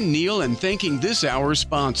again, join Neil in thanking this hour's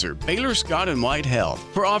sponsor, Baylor Scott & White Health,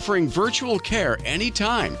 for offering virtual care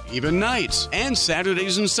anytime, even nights, and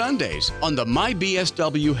Saturdays and Sundays on the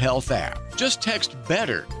MyBSW Health app. Just text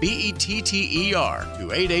BETTER, BETTER,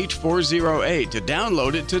 to 88408 to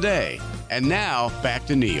download it today. And now, back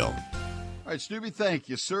to Neil. All right, Snoopy, thank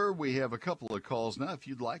you, sir. We have a couple of calls now. If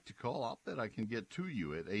you'd like to call, I'll bet I can get to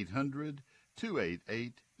you at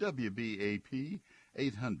 800-288-WBAP.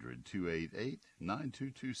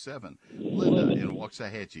 800-288-9227. Linda in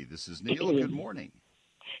Waxahachie. This is Neil. Good morning.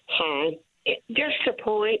 Hi. Just a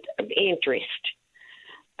point of interest.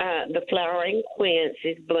 The flowering quince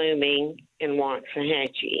is blooming in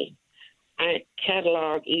Waxahachie. I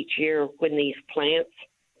catalog each year when these plants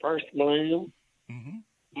first bloom. Mm-hmm.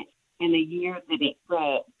 In the year that it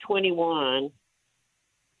 21,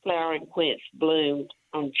 flowering quince bloomed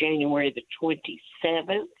on January the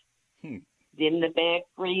 27th. Then the bad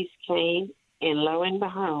freeze came, and lo and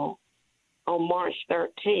behold, on March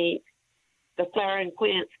 13th, the flowering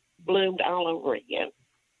quince bloomed all over again.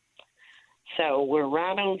 So we're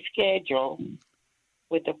right on schedule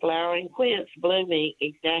with the flowering quince blooming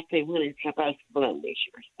exactly when it's supposed to bloom this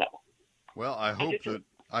year. So, well, I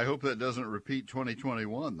hope that doesn't repeat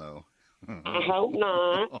 2021, though. I hope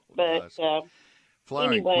not. But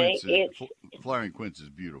flowering quince is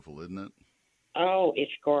beautiful, isn't it? Oh,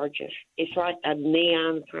 it's gorgeous. It's like a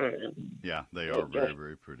neon sign. Yeah, they are very,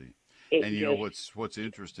 very pretty. And you know what's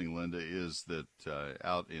interesting, Linda, is that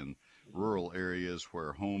out in rural areas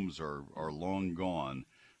where homes are long gone,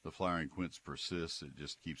 the flowering quince persists. It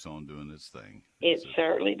just keeps on doing its thing. It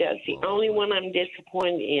certainly does. The only one I'm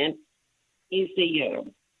disappointed in is the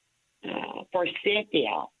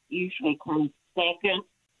forsythia. Usually comes second.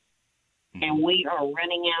 And we are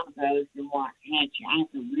running out of those in Waxahachie. I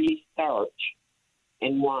have to research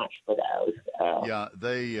and watch for those. Yeah,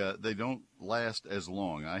 they don't last as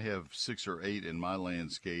long. I have 6 or 8 in my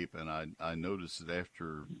landscape, and I noticed that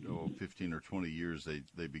after 15 or 20 years,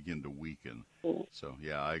 they begin to weaken. So,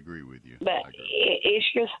 yeah, I agree with you. But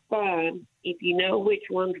it's just fun. If you know which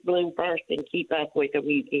ones bloom first and keep up with them,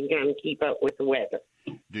 you can kind of keep up with the weather.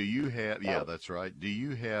 Do you have, yeah, that's right. Do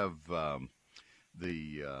you have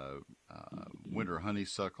the winter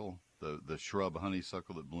honeysuckle, the shrub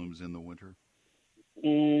honeysuckle that blooms in the winter?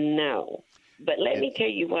 No, but let me tell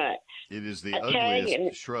you what. It is the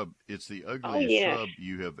ugliest shrub. It's the ugliest shrub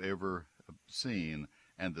you have ever seen,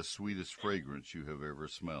 and the sweetest fragrance you have ever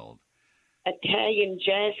smelled. Italian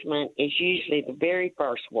jasmine is usually the very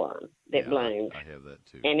first one that blooms. I have that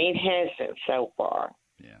too, and it hasn't so far.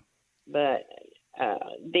 Yeah, but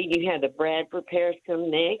then you have the Bradford pears come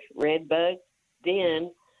next, redbud,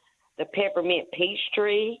 then the peppermint peach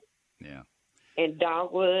tree, and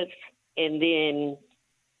dogwoods, and then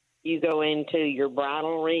you go into your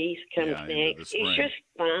bridal wreath comes next. It's just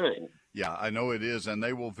fun. Yeah, I know it is, and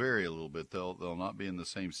they will vary a little bit. They'll not be in the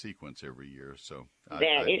same sequence every year. So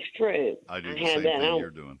that is true. I do the same thing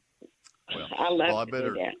you're doing. Well, I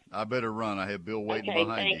better run. I have Bill waiting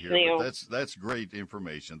behind you here. Neil. But that's great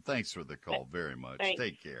information. Thanks for the call very much. Thanks.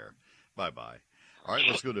 Take care. Bye-bye. All right,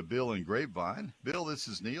 let's go to Bill in Grapevine. Bill, this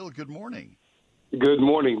is Neil. Good morning. Good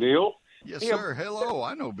morning, Neil. Yes, sir. Hello.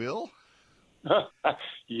 I know Bill.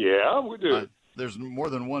 Yeah, we do. There's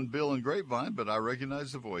more than one Bill in Grapevine, but I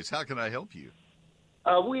recognize the voice. How can I help you?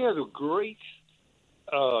 We had a great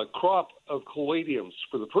crop of caladiums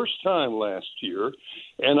for the first time last year,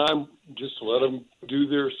 and I'm just let them do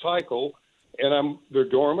their cycle, and they're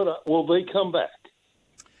dormant. Will they come back?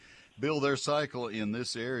 Bill, their cycle in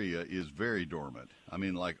this area is very dormant. I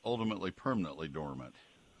mean, like ultimately permanently dormant.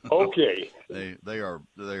 Okay. They are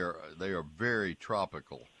very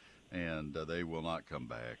tropical, and they will not come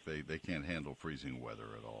back. They can't handle freezing weather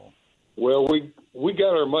at all. Well, we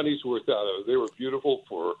got our money's worth out of it. They were beautiful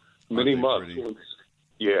for many months.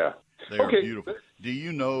 Yeah. They are beautiful. Do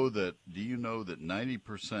you know that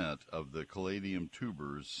 90% of the caladium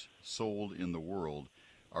tubers sold in the world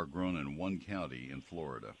are grown in one county in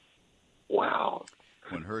Florida? Wow.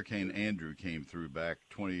 When Hurricane Andrew came through back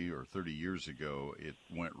 20 or 30 years ago, it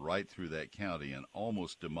went right through that county and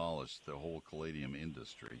almost demolished the whole caladium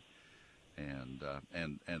industry. And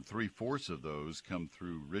 3/4 of those come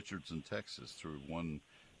through Richardson, Texas, through one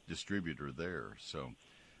distributor there. So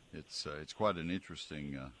it's quite an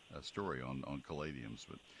interesting story on caladiums.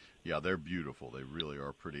 But yeah, they're beautiful. They really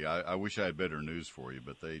are pretty. I wish I had better news for you,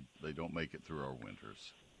 but they don't make it through our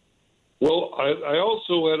winters. Well, I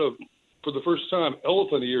also had for the first time,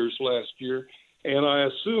 elephant ears last year, and I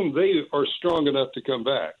assume they are strong enough to come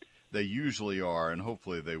back. They usually are, and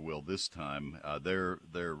hopefully they will this time. They're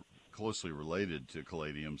closely related to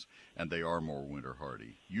caladiums, and they are more winter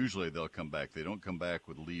hardy. Usually they'll come back. They don't come back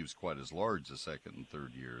with leaves quite as large the second and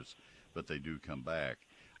third years, but they do come back.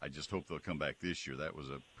 I just hope they'll come back this year. That was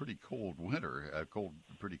a pretty cold winter,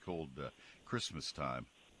 pretty cold Christmas time.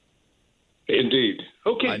 Indeed.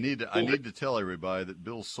 Okay. I need to tell everybody that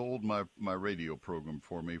Bill sold my radio program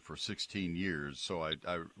for me for 16 years, so I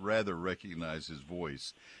rather recognize his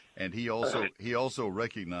voice. And he also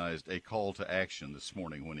recognized a call to action this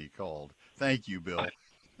morning when he called. Thank you, Bill.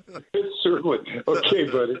 Certainly. Okay,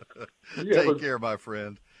 buddy. Take care, my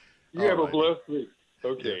friend. You have a blessed week.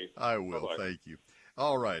 Okay. Yeah, I will. Bye-bye. Thank you.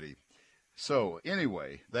 All righty. So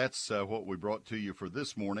anyway, that's what we brought to you for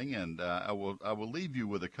this morning, and I will leave you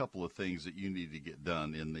with a couple of things that you need to get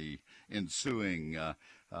done in the ensuing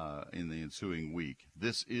week.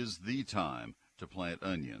 This is the time to plant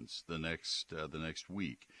onions. The next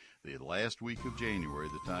week, the last week of January,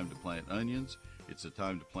 the time to plant onions. It's the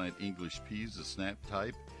time to plant English peas, the snap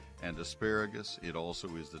type, and asparagus. It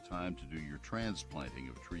also is the time to do your transplanting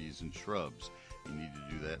of trees and shrubs. You need to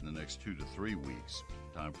do that in the next 2 to 3 weeks.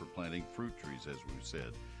 Time for planting fruit trees, as we've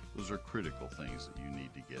said. Those are critical things that you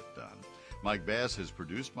need to get done. Mike Bass has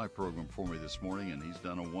produced my program for me this morning, and he's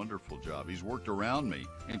done a wonderful job. He's worked around me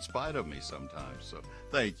in spite of me sometimes, so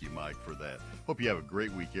thank you, Mike, for that. Hope you have a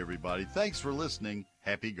great week, everybody. Thanks for listening.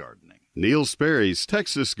 Happy gardening. Neil Sperry's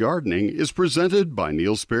Texas Gardening is presented by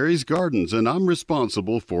Neil Sperry's Gardens, and I'm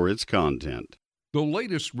responsible for its content. The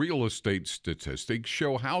latest real estate statistics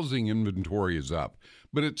show housing inventory is up,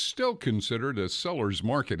 but it's still considered a seller's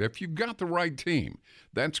market if you've got the right team.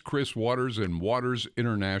 That's Chris Waters and Waters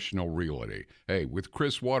International Realty. Hey, with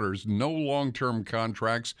Chris Waters, no long-term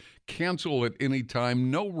contracts, cancel at any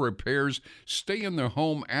time, no repairs, stay in the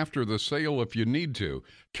home after the sale if you need to.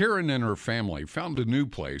 Karen and her family found a new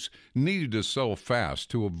place, needed to sell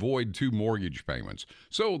fast to avoid 2 mortgage payments,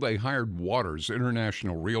 so they hired Waters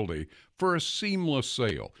International Realty for a seamless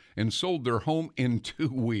sale and sold their home in 2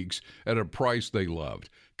 weeks at a price they loved.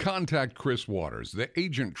 Contact Chris Waters, the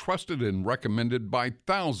agent trusted and recommended by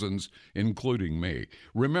thousands, including me.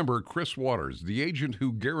 Remember, Chris Waters, the agent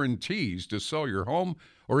who guarantees to sell your home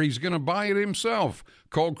or he's going to buy it himself.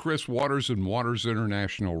 Call Chris Waters and Waters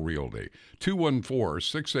International Realty,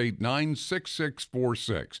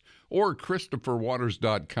 214-689-6646 or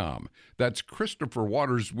ChristopherWaters.com. That's Christopher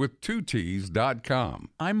Waters with 2 T's.com.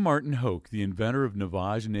 I'm Martin Hoke, the inventor of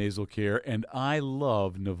Navage Nasal Care, and I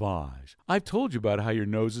love Navage. I've told you about how your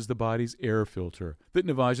nose is the body's air filter, that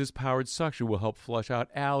Navage's powered suction will help flush out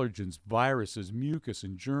allergens, viruses, mucus,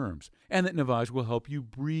 and germs, and that Navage will help you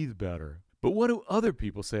breathe better. But what do other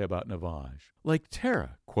people say about Navage? Like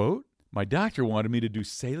Tara, quote, "My doctor wanted me to do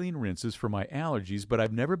saline rinses for my allergies, but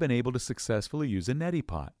I've never been able to successfully use a neti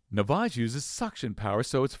pot. Navage uses suction power,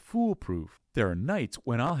 so it's foolproof. There are nights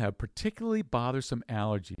when I'll have particularly bothersome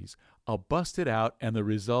allergies. I'll bust it out, and the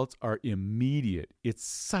results are immediate. It's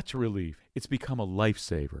such a relief. It's become a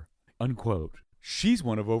lifesaver," unquote. She's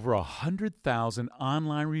one of over 100,000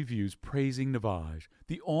 online reviews praising Navage,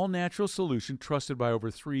 the all-natural solution trusted by over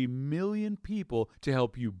 3 million people to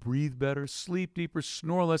help you breathe better, sleep deeper,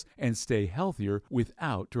 snore less, and stay healthier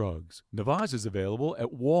without drugs. Navage is available at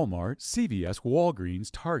Walmart, CVS, Walgreens,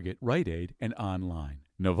 Target, Rite Aid, and online.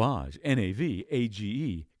 Navage,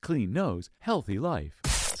 N-A-V-A-G-E, clean nose, healthy life.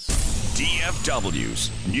 DFW's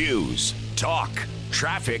News, Talk,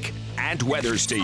 Traffic, and Weather Station.